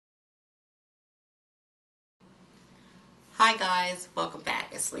Hi guys, welcome back.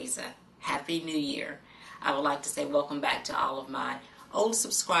 It's Lisa. Happy New Year. I would like to say welcome back to all of my old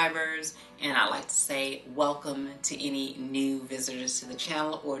subscribers, and I'd like to say welcome to any new visitors to the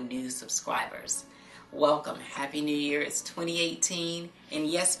channel or new subscribers. Welcome. Happy New Year. It's 2018, and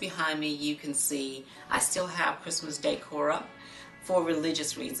yes, behind me you can see I still have Christmas decor up for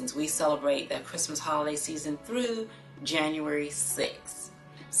religious reasons. We celebrate the Christmas holiday season through January 6th.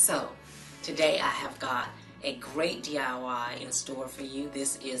 So today I have got a great DIY in store for you.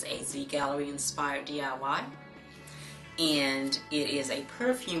 This is a zgallerie inspired DIY, and it is a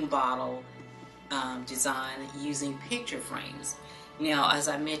perfume bottle design using picture frames. Now, as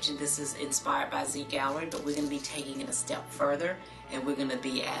I mentioned, this is inspired by zgallerie, but we're going to be taking it a step further, and we're going to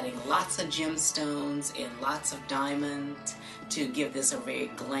be adding lots of gemstones and lots of diamonds to give this a very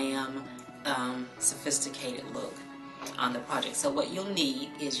glam, sophisticated look on the project. So what you'll need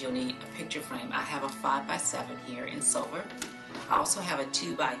is you'll need a picture frame. I have a 5x7 here in silver. I also have a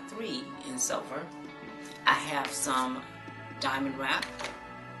 2x3 in silver. I have some diamond wrap.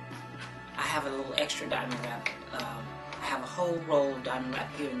 I have a little extra diamond wrap. I have a whole roll of diamond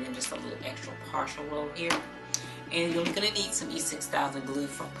wrap here, and then just a little extra partial roll here. And you're going to need some E6000 glue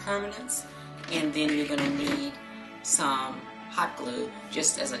for permanence, and then you're going to need some hot glue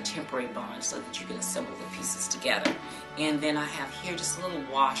just as a temporary bond so that you can assemble the pieces together. And then I have here just a little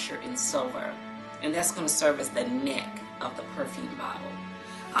washer in silver, and that's going to serve as the neck of the perfume bottle.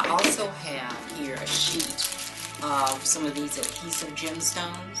 I also have here a sheet of some of these adhesive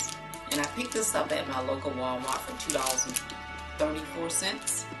gemstones, and I picked this up at my local Walmart for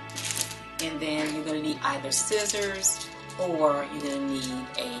 $2.34. And then you're going to need either scissors or you're going to need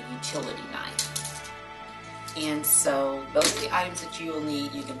a utility knife. And so those are the items that you'll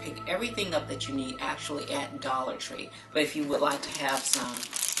need. You can pick everything up that you need actually at Dollar Tree. But if you would like to have some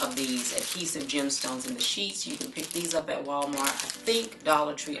of these adhesive gemstones in the sheets, you can pick these up at Walmart. I think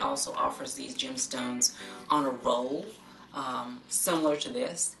Dollar Tree also offers these gemstones on a roll, similar to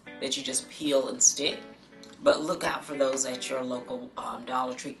this, that you just peel and stick. But look out for those at your local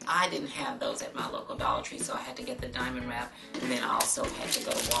Dollar Tree. I didn't have those at my local Dollar Tree, so I had to get the diamond wrap, and then I also had to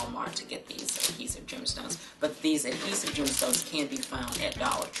go to Walmart to get these adhesive gemstones. But these adhesive gemstones can be found at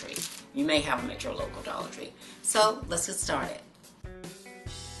Dollar Tree. You may have them at your local Dollar Tree. So let's get started.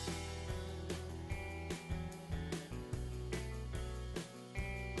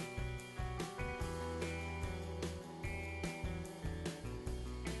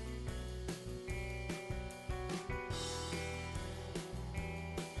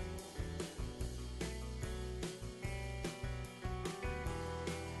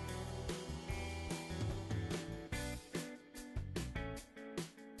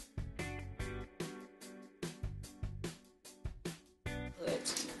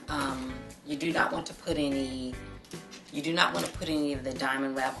 You do not want to put any of the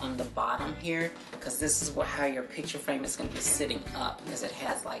diamond wrap on the bottom here, because this is how your picture frame is going to be sitting up, because it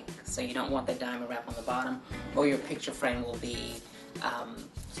has so you don't want the diamond wrap on the bottom, or your picture frame will be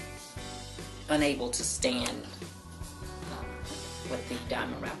unable to stand with the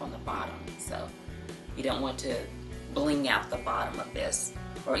diamond wrap on the bottom. So you don't want to bling out the bottom of this,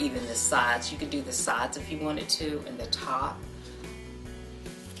 or even the sides. You could do the sides if you wanted to, and the top.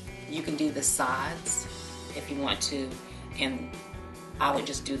 You can do the sides if you want to, and I would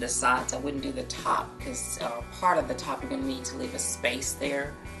just do the sides. I wouldn't do the top, because part of the top you're going to need to leave a space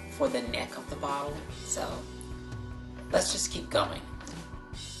there for the neck of the bottle. So let's just keep going.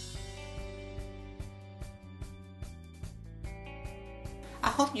 I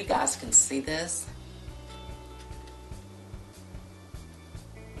hope you guys can see this.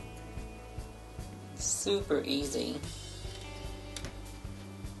 Super easy.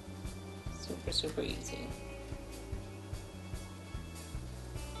 Super easy.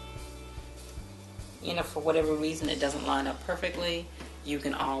 You know, for whatever reason it doesn't line up perfectly, you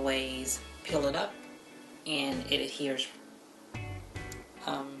can always peel it up and it adheres.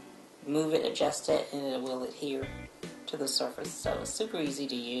 Move it, adjust it, and it will adhere to the surface. So it's super easy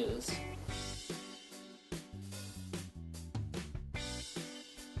to use.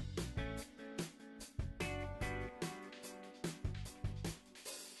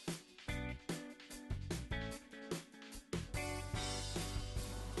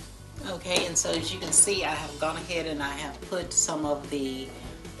 Okay, and so as you can see, I have gone ahead and I have put some of the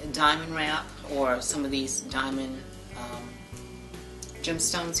diamond wrap, or some of these diamond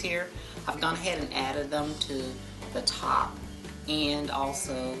gemstones here. I've gone ahead and added them to the top and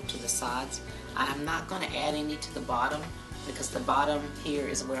also to the sides. I'm not going to add any to the bottom, because the bottom here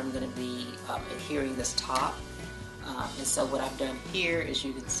is where I'm going to be adhering this top. And so what I've done here is,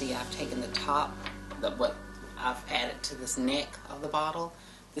 you can see I've taken the top, what I've added to this neck of the bottle.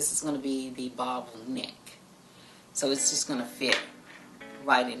 This is going to be the bottle neck. So it's just going to fit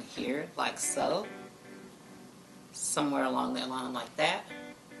right in here like so. Somewhere along that line like that.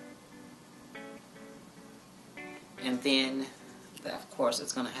 And then, of course,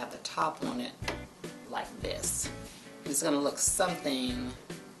 it's going to have the top on it like this. It's going to look something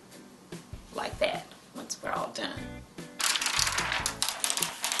like that once we're all done.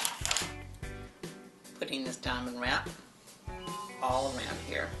 Putting this diamond wrap all around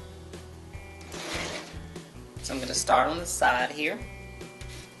here. So I'm going to start on the side here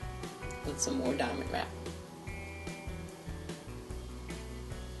with some more diamond wrap.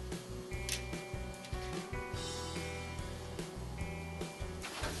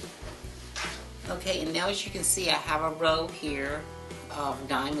 Okay, and now as you can see, I have a row here of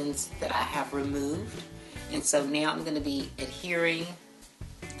diamonds that I have removed. And so now I'm going to be adhering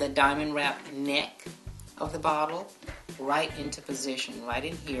the diamond wrap neck of the bottle right into position, right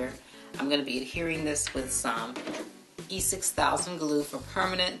in here. I'm going to be adhering this with some E6000 glue for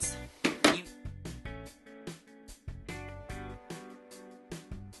permanence.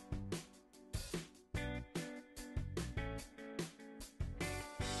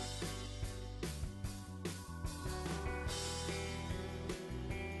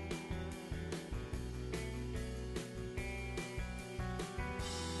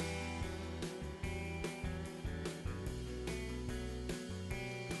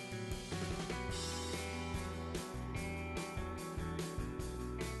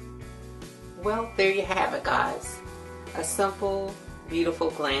 Well, there you have it, guys. A simple, beautiful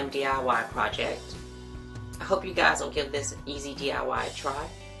glam DIY project. I hope you guys will give this an easy DIY a try.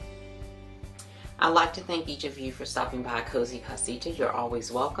 I'd like to thank each of you for stopping by Cozy Casita. You're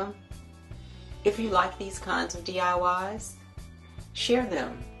always welcome. If you like these kinds of DIYs, share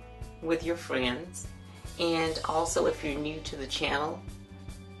them with your friends. And also, if you're new to the channel,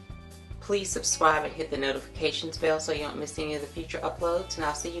 please subscribe and hit the notifications bell so you don't miss any of the future uploads. And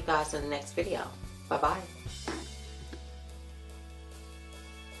I'll see you guys in the next video. Bye-bye.